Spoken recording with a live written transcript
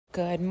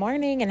Good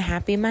morning and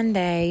happy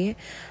Monday.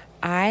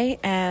 I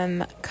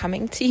am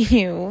coming to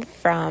you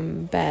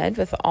from bed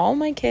with all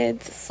my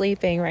kids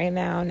sleeping right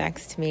now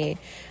next to me.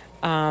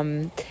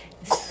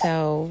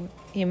 So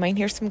you might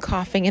hear some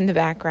coughing in the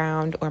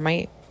background or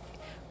my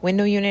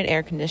window unit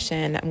air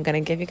condition. I'm going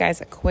to give you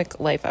guys a quick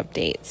life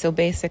update. So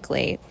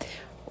basically,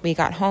 we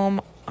got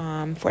home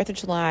 4th of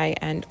July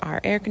and our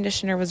air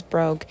conditioner was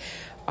broke.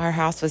 Our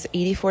house was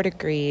 84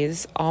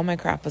 degrees. All my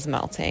crap was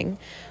melting.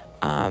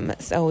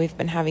 So we've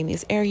been having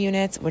these air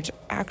units, which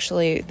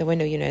actually the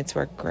window units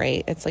work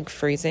great. It's like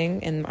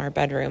freezing in our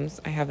bedrooms.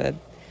 I have a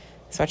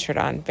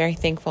sweatshirt on. Very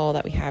thankful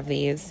that we have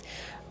these.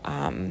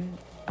 And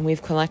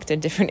we've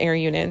collected different air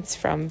units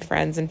from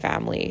friends and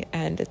family,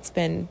 and it's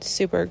been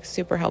super,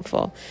 super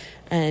helpful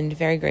and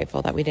very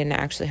grateful that we didn't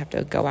actually have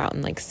to go out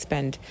and like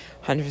spend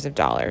hundreds of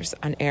dollars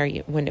on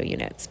window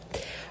units.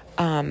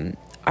 Our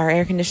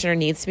air conditioner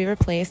needs to be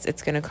replaced.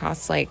 It's going to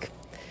cost like,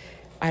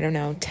 I don't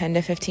know,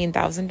 $10,000 to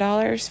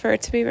 $15,000 for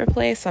it to be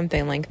replaced,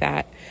 something like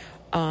that.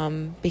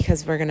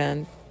 Because we're going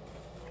to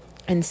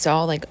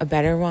install like a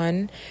better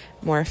one,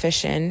 more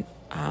efficient.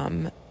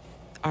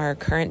 Our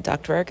current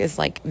ductwork is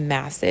like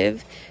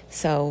massive.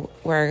 So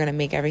we're going to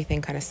make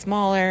everything kind of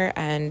smaller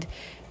and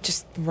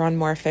just run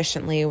more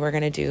efficiently. We're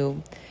going to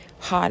do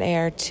hot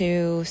air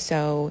too.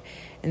 So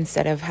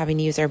instead of having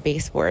to use our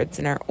baseboards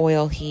and our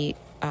oil heat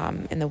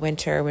in the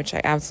winter, which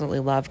I absolutely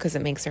love because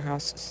it makes our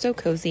house so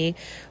cozy,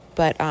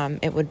 but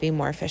it would be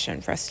more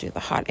efficient for us to do the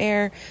hot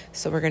air.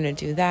 So we're going to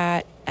do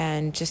that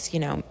and just,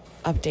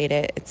 update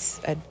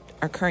it.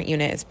 Our current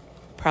unit is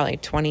probably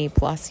 20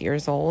 plus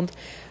years old.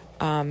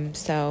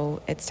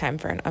 So it's time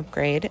for an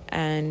upgrade,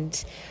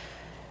 and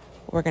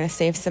we're going to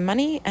save some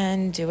money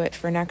and do it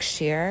for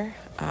next year.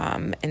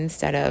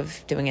 Instead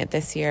of doing it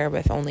this year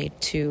with only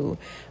 2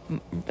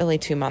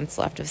 months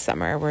left of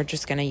summer, we're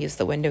just going to use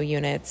the window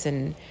units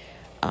and,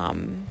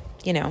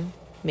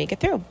 make it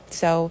through.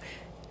 So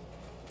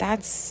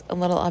that's a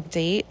little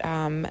update.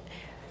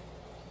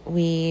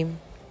 We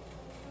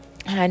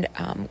had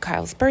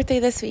Kyle's birthday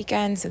this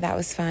weekend, so that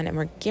was fun, and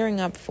we're gearing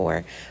up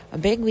for a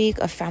big week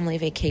of family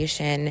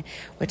vacation,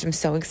 which I'm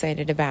so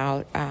excited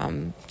about,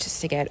 just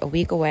to get a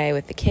week away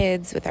with the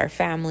kids, with our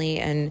family,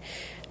 and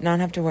not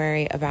have to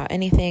worry about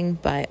anything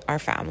but our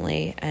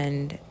family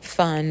and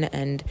fun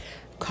and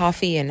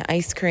coffee and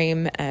ice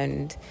cream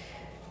and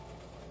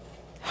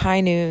high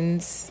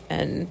noons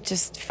and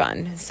just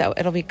fun. So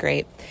it'll be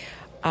great.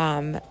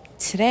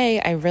 Today,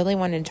 I really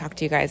wanted to talk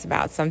to you guys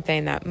about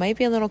something that might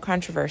be a little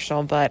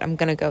controversial, but I'm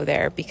going to go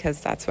there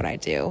because that's what I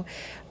do.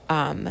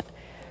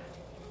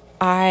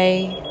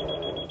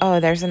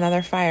 There's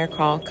another fire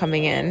call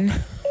coming in.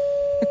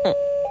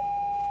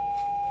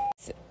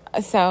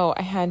 So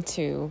I had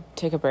to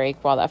take a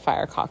break while that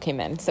fire call came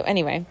in. So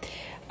anyway,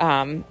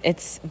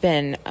 it's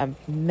been a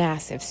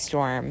massive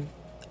storm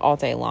all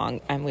day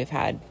long, and we've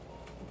had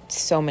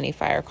so many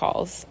fire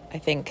calls.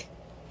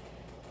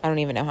 I don't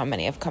even know how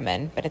many have come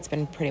in, but it's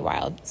been pretty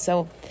wild.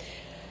 So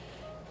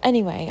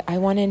anyway, I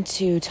wanted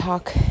to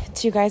talk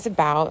to you guys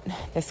about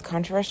this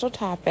controversial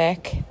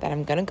topic that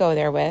I'm going to go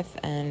there with.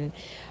 And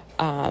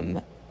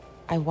I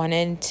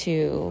wanted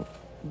to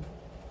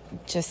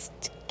just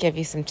give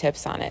you some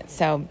tips on it.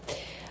 So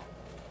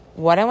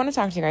what I want to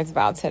talk to you guys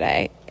about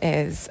today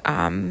is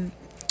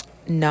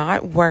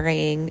not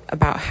worrying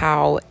about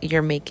how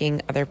you're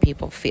making other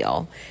people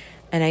feel.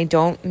 And I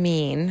don't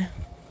mean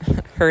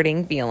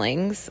hurting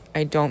feelings.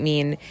 I don't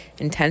mean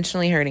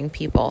intentionally hurting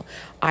people.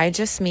 I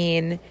just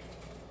mean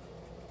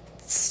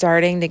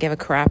starting to give a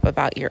crap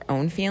about your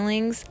own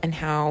feelings and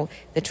how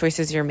the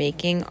choices you're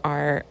making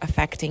are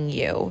affecting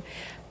you.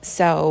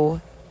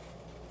 So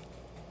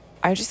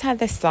I just had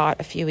this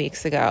thought a few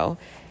weeks ago.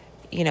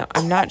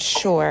 I'm not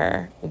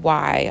sure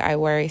why I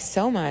worry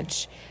so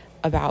much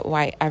about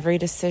why every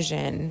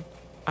decision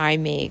I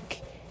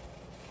make,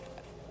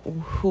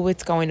 who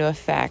it's going to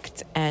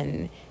affect,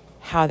 and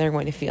how they're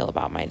going to feel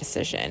about my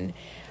decision.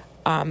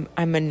 I'm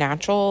a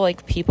natural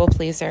people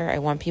pleaser. I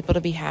want people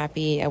to be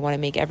happy. I want to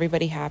make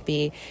everybody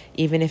happy,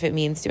 even if it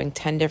means doing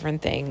 10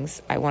 different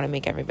things. I want to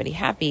make everybody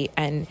happy.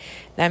 And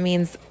that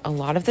means a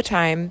lot of the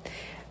time,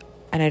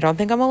 and I don't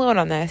think I'm alone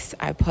on this,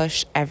 I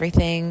push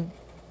everything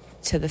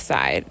to the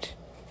side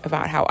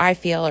about how I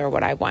feel or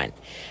what I want.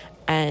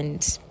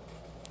 And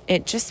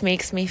it just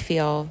makes me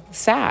feel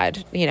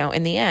sad,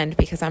 in the end,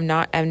 because I'm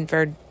not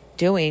ever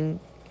doing,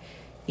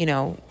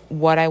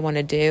 what I want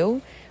to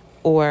do,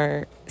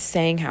 or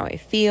saying how I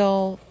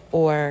feel,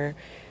 or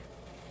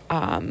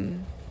I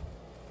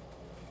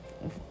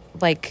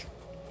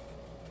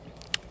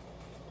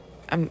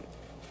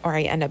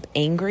end up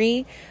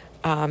angry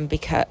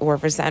or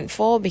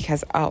resentful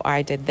because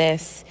I did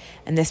this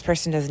and this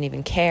person doesn't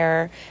even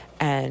care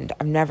and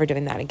I'm never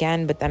doing that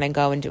again, but then I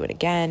go and do it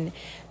again.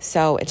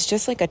 So it's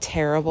just like a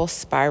terrible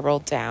spiral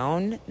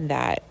down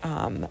that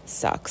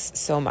sucks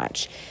so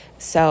much.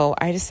 So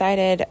I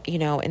decided,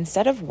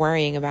 instead of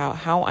worrying about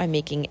how I'm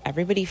making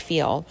everybody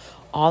feel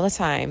all the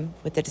time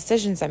with the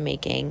decisions I'm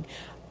making,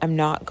 I'm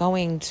not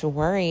going to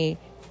worry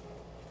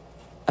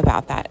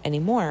about that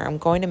anymore. I'm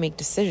going to make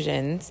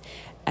decisions,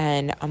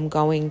 and I'm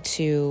going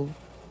to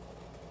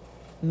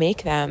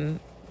make them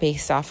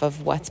based off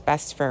of what's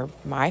best for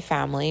my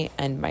family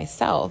and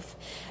myself.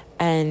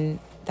 And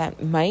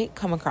that might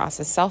come across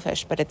as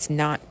selfish, but it's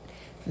not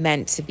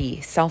meant to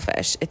be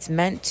selfish. It's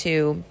meant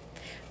to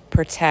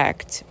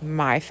protect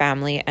my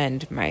family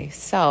and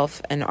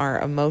myself and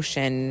our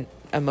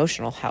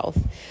emotional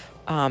health.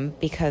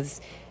 Because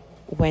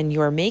when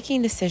you're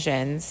making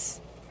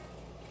decisions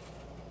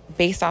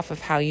based off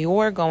of how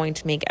you're going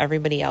to make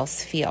everybody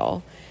else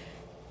feel,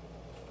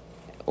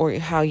 or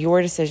how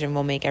your decision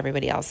will make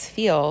everybody else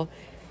feel,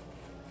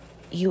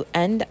 you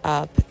end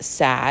up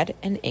sad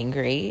and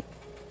angry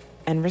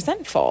and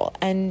resentful.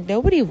 And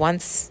nobody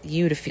wants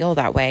you to feel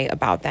that way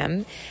about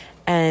them.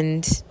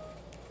 And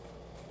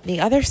the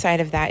other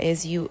side of that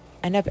is you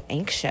end up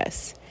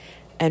anxious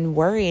and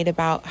worried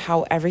about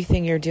how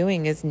everything you're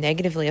doing is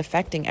negatively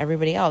affecting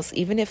everybody else,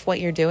 even if what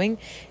you're doing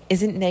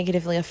isn't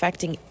negatively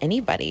affecting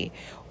anybody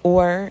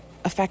or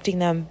affecting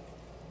them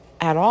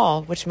at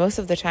all, which most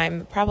of the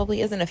time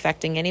probably isn't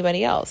affecting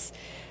anybody else.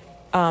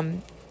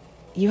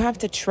 You have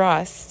to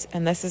trust,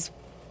 and this is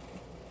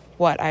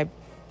what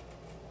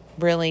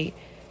the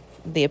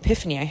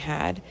epiphany I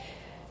had,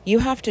 you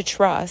have to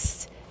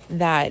trust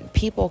that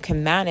people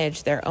can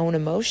manage their own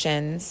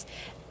emotions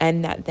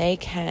and that they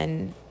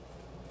can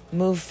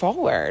move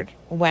forward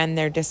when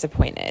they're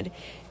disappointed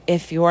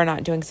if you're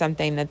not doing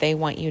something that they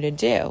want you to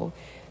do.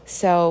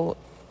 So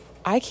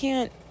I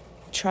can't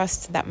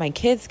trust that my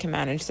kids can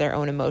manage their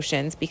own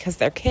emotions because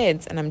they're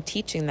kids and I'm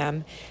teaching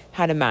them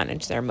how to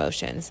manage their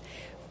emotions.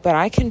 But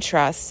I can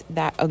trust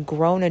that a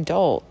grown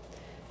adult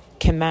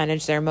can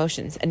manage their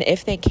emotions. And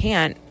if they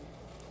can't,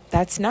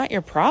 that's not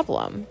your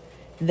problem.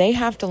 They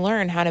have to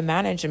learn how to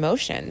manage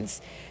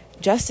emotions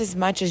just as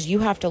much as you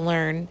have to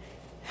learn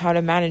how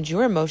to manage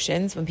your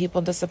emotions when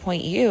people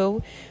disappoint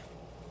you.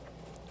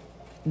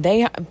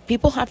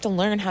 People have to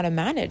learn how to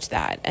manage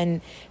that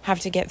and have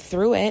to get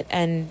through it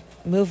and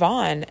move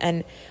on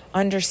and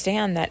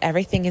understand that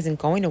everything isn't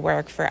going to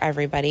work for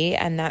everybody,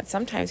 and that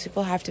sometimes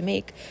people have to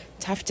make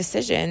tough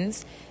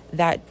decisions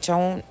that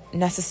don't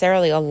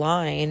necessarily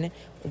align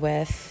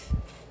with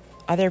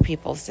other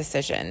people's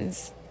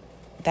decisions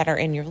that are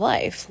in your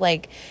life.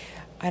 Like,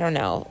 I don't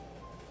know,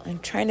 I'm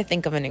trying to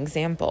think of an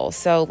example.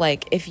 So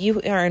like if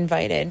you are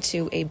invited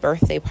to a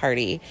birthday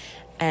party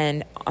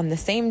and on the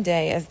same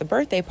day as the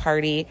birthday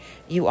party,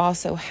 you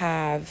also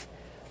have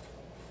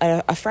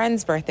a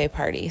friend's birthday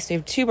party. So you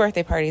have two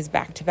birthday parties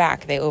back to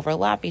back. They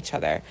overlap each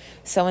other.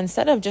 So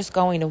instead of just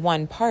going to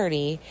one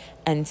party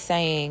and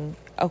saying,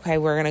 okay,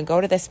 we're going to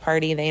go to this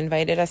party. They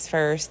invited us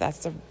first. That's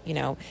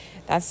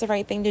the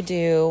right thing to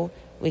do.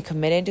 We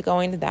committed to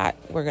going to that.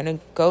 We're going to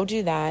go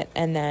do that.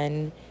 And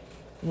then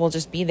we'll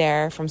just be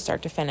there from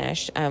start to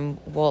finish.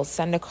 We'll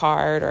send a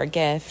card or a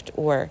gift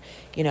or,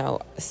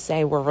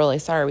 say we're really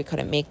sorry we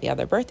couldn't make the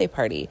other birthday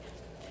party.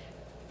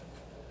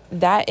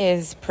 That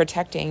is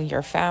protecting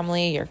your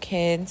family, your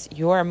kids,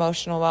 your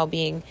emotional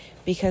well-being,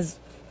 because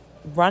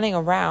running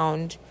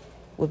around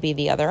would be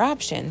the other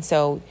option.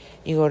 So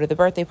you go to the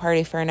birthday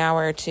party for an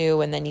hour or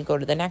two, and then you go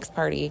to the next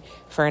party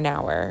for an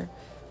hour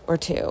or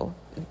two.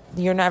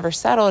 You're never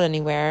settled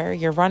anywhere.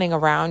 You're running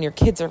around. Your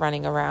kids are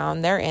running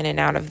around. They're in and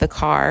out of the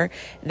car.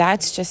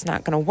 That's just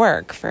not going to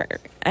work for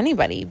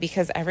anybody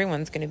because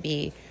everyone's going to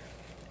be,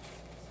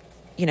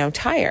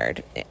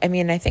 tired. I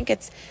mean, I think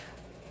it's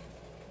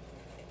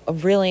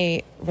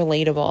really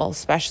relatable,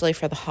 especially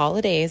for the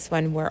holidays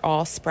when we're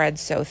all spread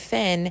so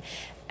thin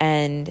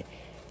and,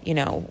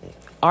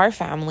 our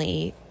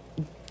family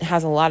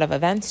has a lot of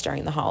events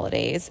during the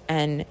holidays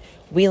and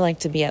we like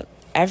to be at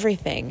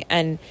everything.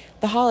 And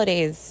the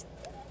holidays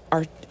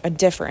are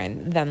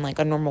different than like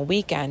a normal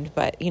weekend,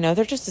 but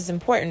they're just as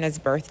important as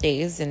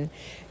birthdays and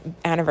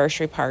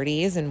anniversary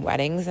parties and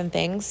weddings and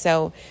things.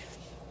 So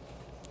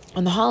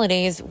on the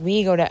holidays,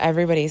 we go to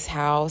everybody's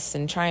house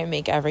and try and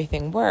make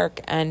everything work,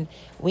 and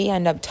we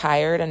end up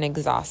tired and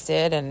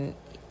exhausted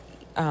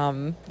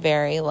and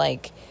very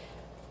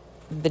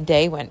the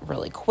day went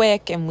really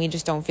quick, and we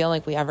just don't feel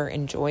like we ever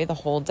enjoy the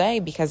whole day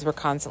because we're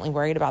constantly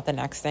worried about the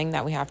next thing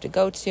that we have to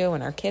go to,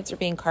 and our kids are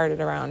being carted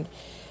around.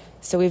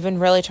 So we've been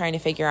really trying to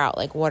figure out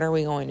what are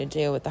we going to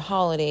do with the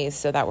holidays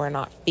so that we're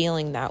not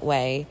feeling that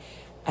way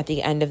at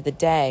the end of the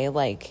day,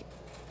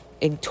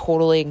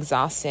 totally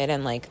exhausted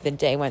and the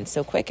day went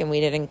so quick and we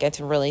didn't get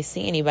to really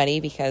see anybody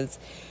because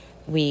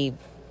we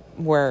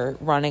were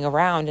running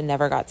around and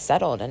never got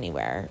settled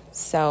anywhere.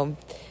 So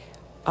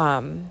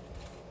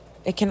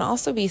it can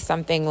also be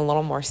something a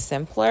little more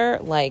simpler,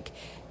 like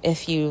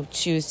if you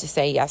choose to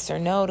say yes or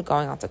no to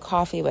going out to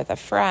coffee with a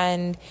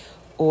friend,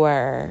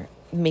 or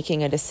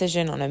making a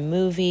decision on a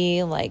movie,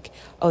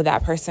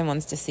 that person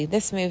wants to see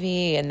this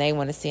movie and they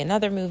want to see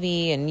another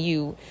movie and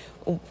you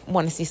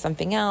want to see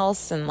something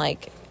else, and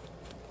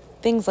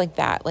things like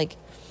that,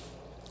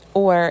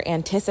 or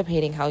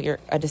anticipating how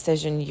a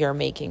decision you're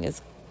making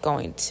is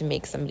going to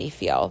make somebody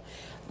feel.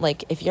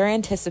 If you're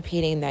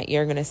anticipating that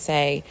you're going to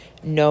say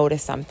no to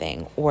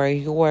something, or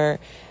you're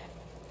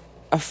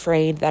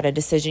afraid that a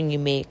decision you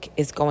make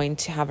is going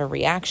to have a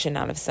reaction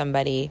out of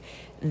somebody,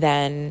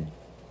 then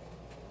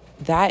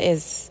that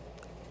is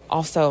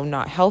also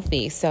not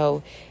healthy.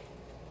 So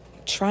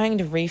trying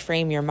to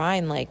reframe your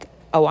mind like,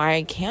 oh,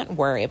 I can't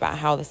worry about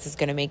how this is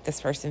going to make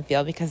this person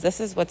feel, because this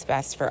is what's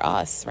best for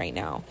us right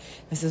now.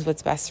 This is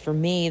what's best for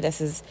me. This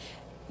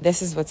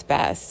is what's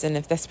best. And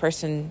if this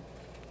person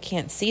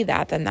can't see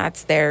that, then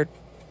that's their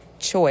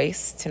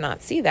choice to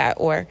not see that.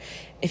 Or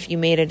if you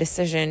made a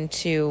decision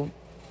to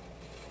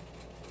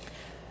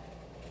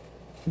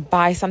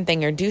buy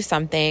something or do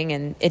something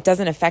and it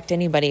doesn't affect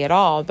anybody at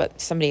all, but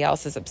somebody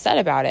else is upset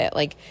about it,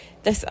 like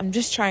this, I'm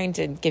just trying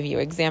to give you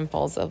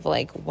examples of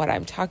like what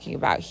I'm talking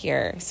about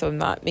here. So I'm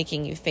not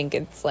making you think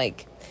it's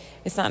like,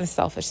 it's not a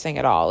selfish thing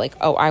at all. Like,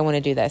 oh, I want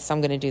to do this, so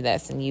I'm going to do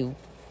this, and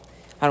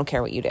I don't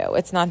care what you do.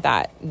 It's not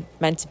that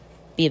meant to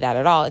be that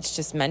at all. It's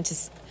just meant to,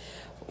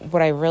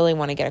 what I really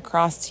want to get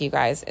across to you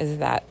guys is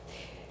that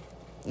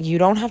you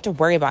don't have to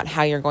worry about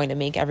how you're going to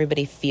make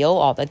everybody feel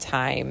all the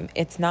time.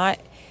 It's not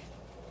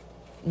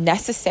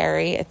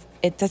necessary.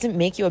 It doesn't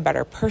make you a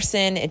better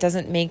person. It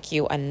doesn't make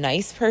you a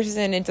nice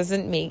person. It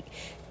doesn't make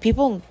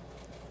people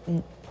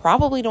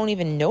probably don't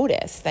even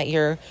notice that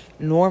you're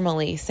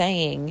normally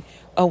saying,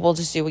 oh, we'll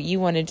just do what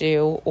you want to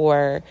do,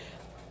 or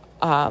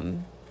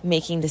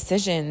making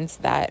decisions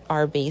that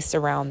are based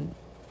around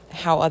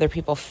how other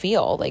people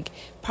feel. Like,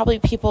 probably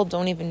people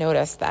don't even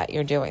notice that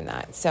you're doing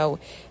that. So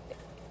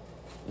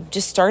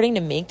just starting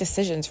to make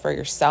decisions for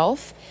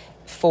yourself,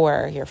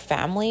 for your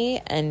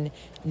family, and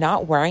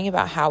not worrying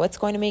about how it's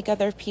going to make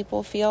other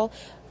people feel.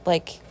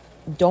 Like,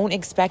 don't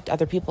expect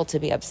other people to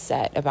be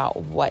upset about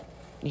what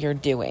you're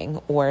doing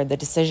or the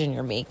decision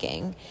you're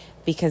making,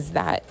 because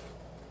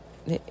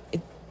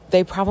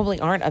they probably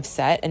aren't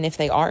upset. And if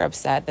they are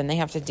upset, then they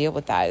have to deal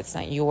with that. It's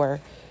not you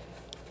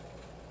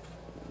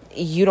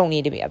don't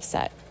need to be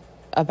upset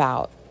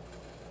about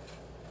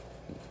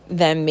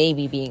them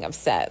maybe being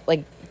upset.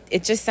 Like,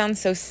 it just sounds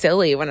so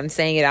silly when I'm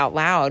saying it out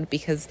loud,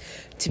 because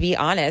to be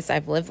honest,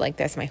 I've lived like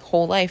this my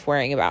whole life,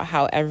 worrying about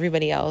how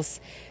everybody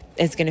else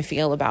is going to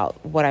feel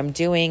about what I'm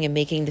doing and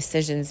making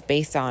decisions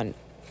based on,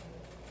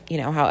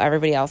 how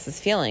everybody else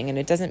is feeling. And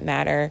it doesn't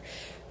matter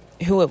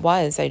who it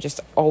was. I just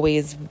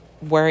always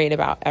worried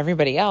about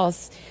everybody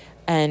else.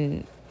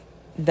 And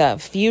the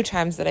few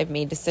times that I've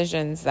made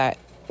decisions that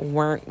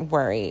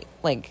weren't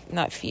like,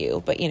 not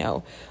few, but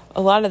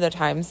a lot of the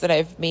times that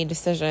I've made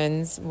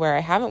decisions where I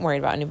haven't worried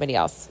about anybody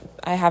else,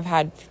 I have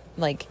had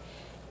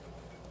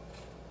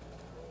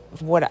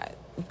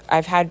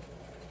I've had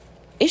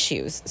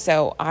issues.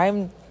 So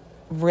I'm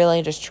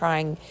really just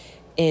trying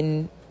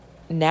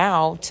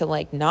now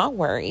to not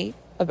worry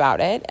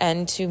about it,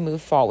 and to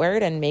move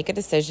forward and make a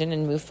decision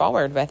and move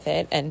forward with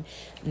it, and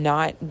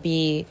not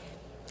be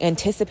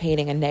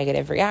anticipating a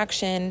negative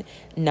reaction,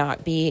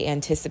 not be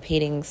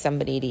anticipating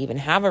somebody to even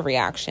have a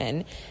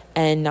reaction,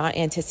 and not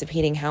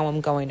anticipating how I'm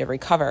going to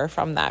recover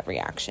from that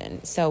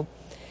reaction. So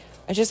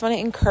I just want to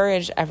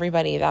encourage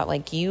everybody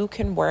that you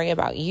can worry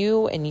about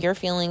you and your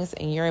feelings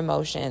and your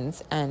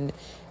emotions, and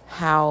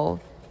how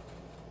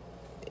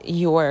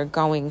you're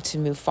going to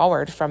move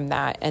forward from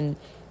that. And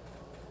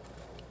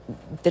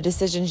the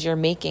decisions you're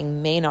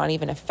making may not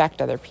even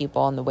affect other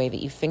people in the way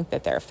that you think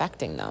that they're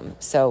affecting them.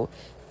 So,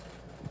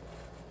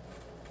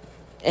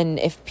 and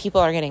if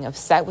people are getting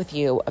upset with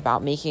you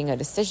about making a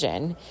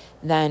decision,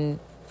 then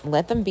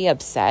let them be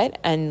upset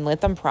and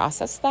let them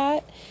process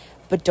that.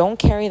 But don't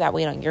carry that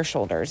weight on your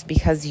shoulders,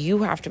 because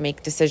you have to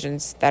make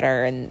decisions that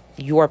are in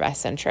your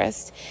best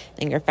interest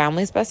and your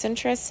family's best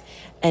interest.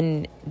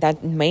 And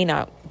that may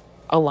not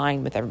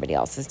align with everybody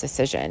else's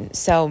decision.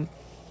 So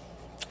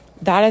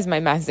that is my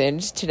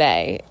message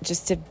today,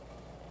 just to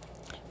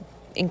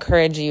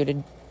encourage you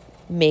to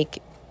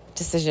make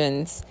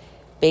decisions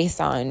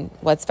based on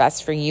what's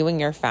best for you and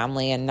your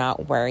family, and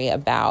not worry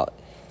about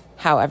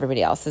how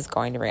everybody else is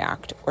going to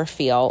react or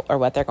feel, or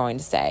what they're going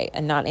to say,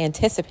 and not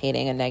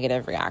anticipating a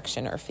negative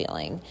reaction or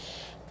feeling.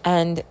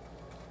 And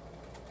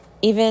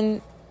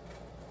even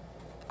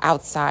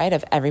outside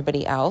of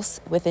everybody else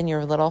within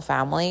your little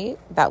family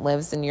that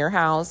lives in your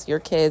house, your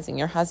kids and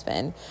your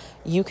husband,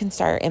 you can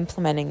start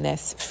implementing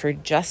this for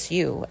just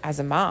you as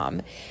a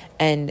mom.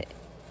 And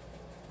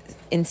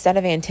instead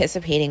of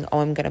anticipating, oh,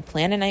 I'm going to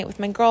plan a night with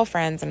my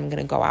girlfriends, and I'm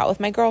going to go out with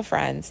my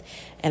girlfriends,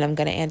 and I'm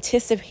going to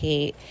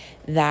anticipate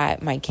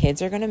that my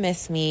kids are going to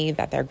miss me,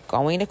 that they're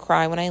going to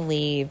cry when I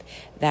leave,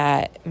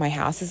 that my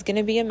house is going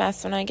to be a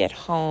mess when I get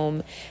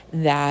home,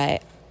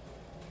 that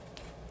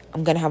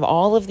I'm going to have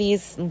all of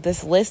this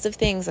list of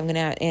things I'm going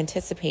to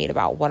anticipate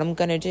about what I'm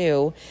going to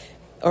do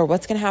or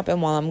what's going to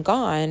happen while I'm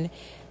gone.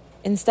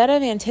 Instead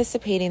of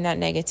anticipating that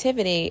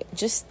negativity,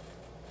 just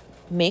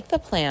make the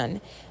plan.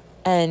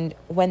 And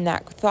when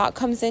that thought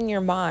comes in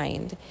your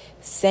mind,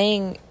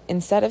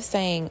 instead of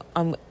saying,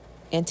 I'm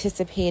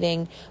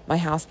anticipating my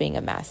house being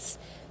a mess,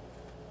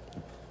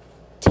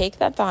 take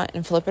that thought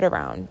and flip it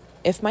around.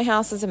 If my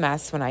house is a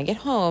mess when I get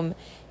home,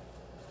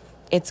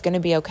 it's going to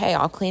be okay.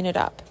 I'll clean it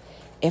up.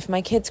 If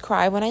my kids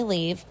cry when I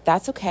leave,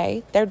 that's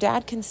okay. Their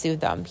dad can soothe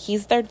them.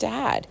 He's their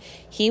dad.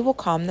 He will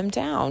calm them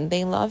down.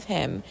 They love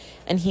him,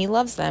 and he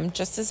loves them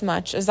just as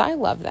much as I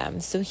love them.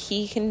 So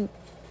he can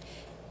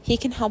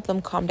help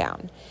them calm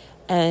down.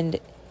 And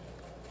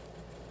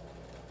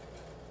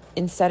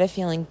instead of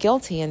feeling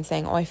guilty and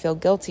saying, oh, I feel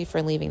guilty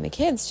for leaving the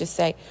kids, just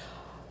say,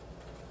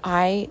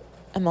 I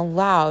am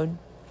allowed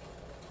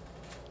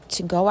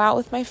to go out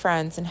with my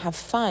friends and have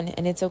fun,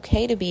 and it's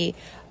okay to be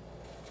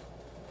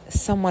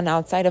someone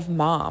outside of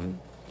mom.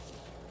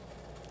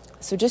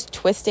 So just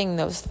twisting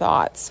those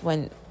thoughts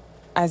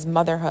as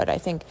motherhood, I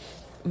think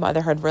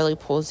motherhood really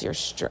pulls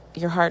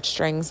your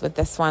heartstrings with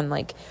this one,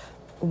 like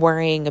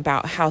worrying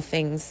about how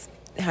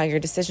your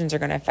decisions are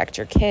going to affect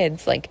your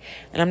kids. Like,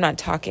 and I'm not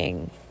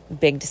talking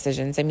big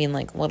decisions. I mean,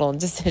 like little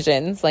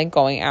decisions, like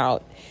going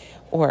out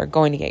or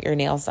going to get your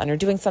nails done or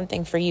doing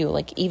something for you.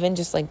 Like even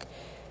just like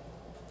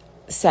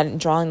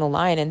drawing the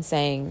line and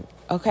saying,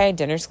 okay,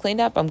 dinner's cleaned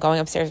up. I'm going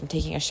upstairs. I'm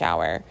taking a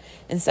shower,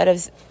 instead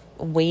of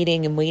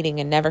waiting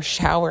and never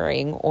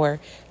showering, or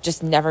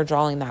just never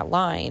drawing that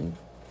line,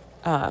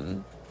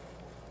 and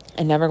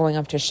never going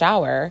up to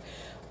shower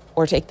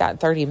or take that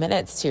 30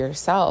 minutes to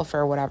yourself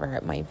or whatever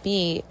it might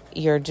be.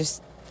 You're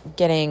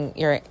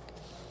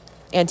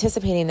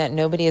anticipating that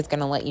nobody is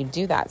going to let you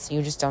do that. So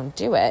you just don't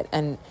do it.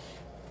 And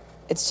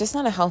it's just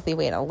not a healthy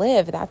way to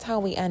live. That's how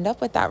we end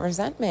up with that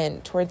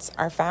resentment towards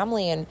our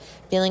family and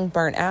feeling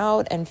burnt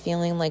out and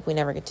feeling like we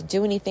never get to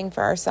do anything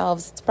for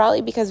ourselves. It's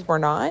probably because we're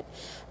not,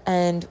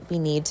 and we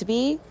need to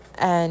be.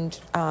 And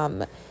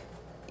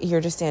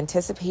you're just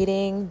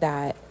anticipating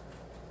that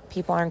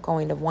people aren't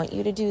going to want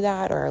you to do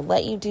that or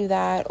let you do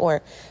that,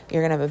 or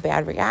you're going to have a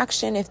bad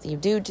reaction if you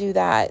do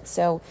that.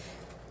 So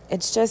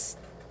it's just,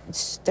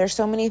 there's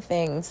so many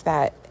things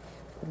that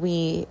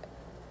we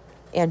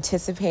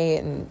anticipate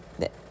and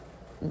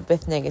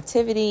with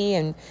negativity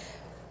and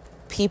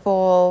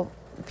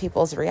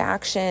people's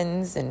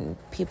reactions and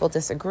people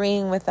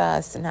disagreeing with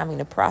us and having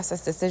to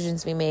process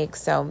decisions we make.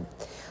 So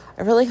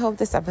I really hope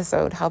this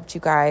episode helped you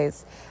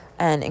guys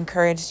and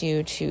encouraged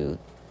you to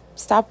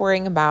stop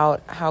worrying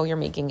about how you're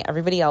making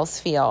everybody else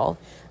feel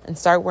and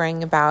start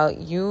worrying about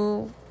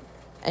you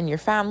and your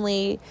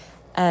family,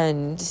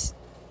 and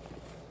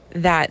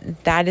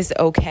that is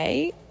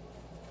okay.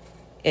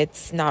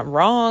 It's not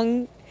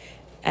wrong.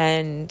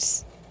 And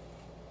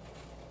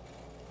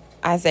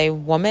as a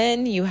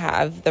woman, you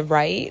have the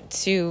right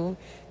to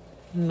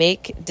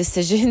make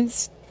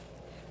decisions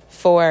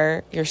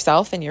for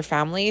yourself and your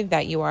family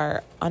that you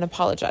are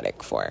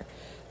unapologetic for.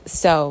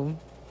 So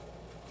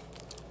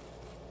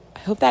I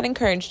hope that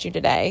encouraged you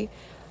today.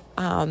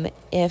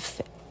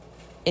 If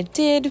it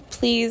did,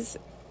 please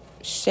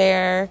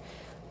share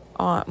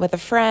with a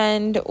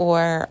friend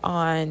or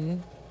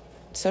on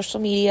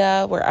social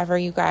media, wherever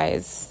you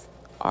guys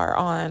are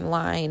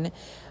online.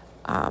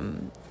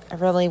 I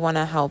really want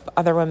to help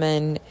other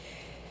women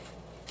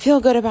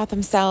feel good about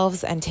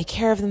themselves and take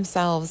care of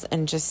themselves,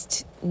 and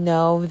just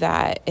know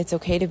that it's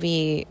okay to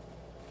be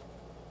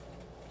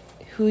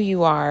who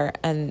you are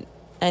and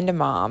a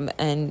mom,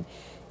 and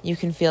you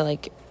can feel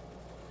like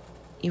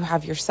you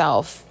have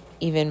yourself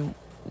even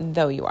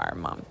though you are a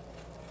mom.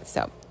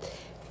 So,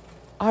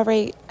 all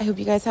right, I hope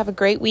you guys have a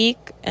great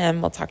week,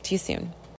 and we'll talk to you soon.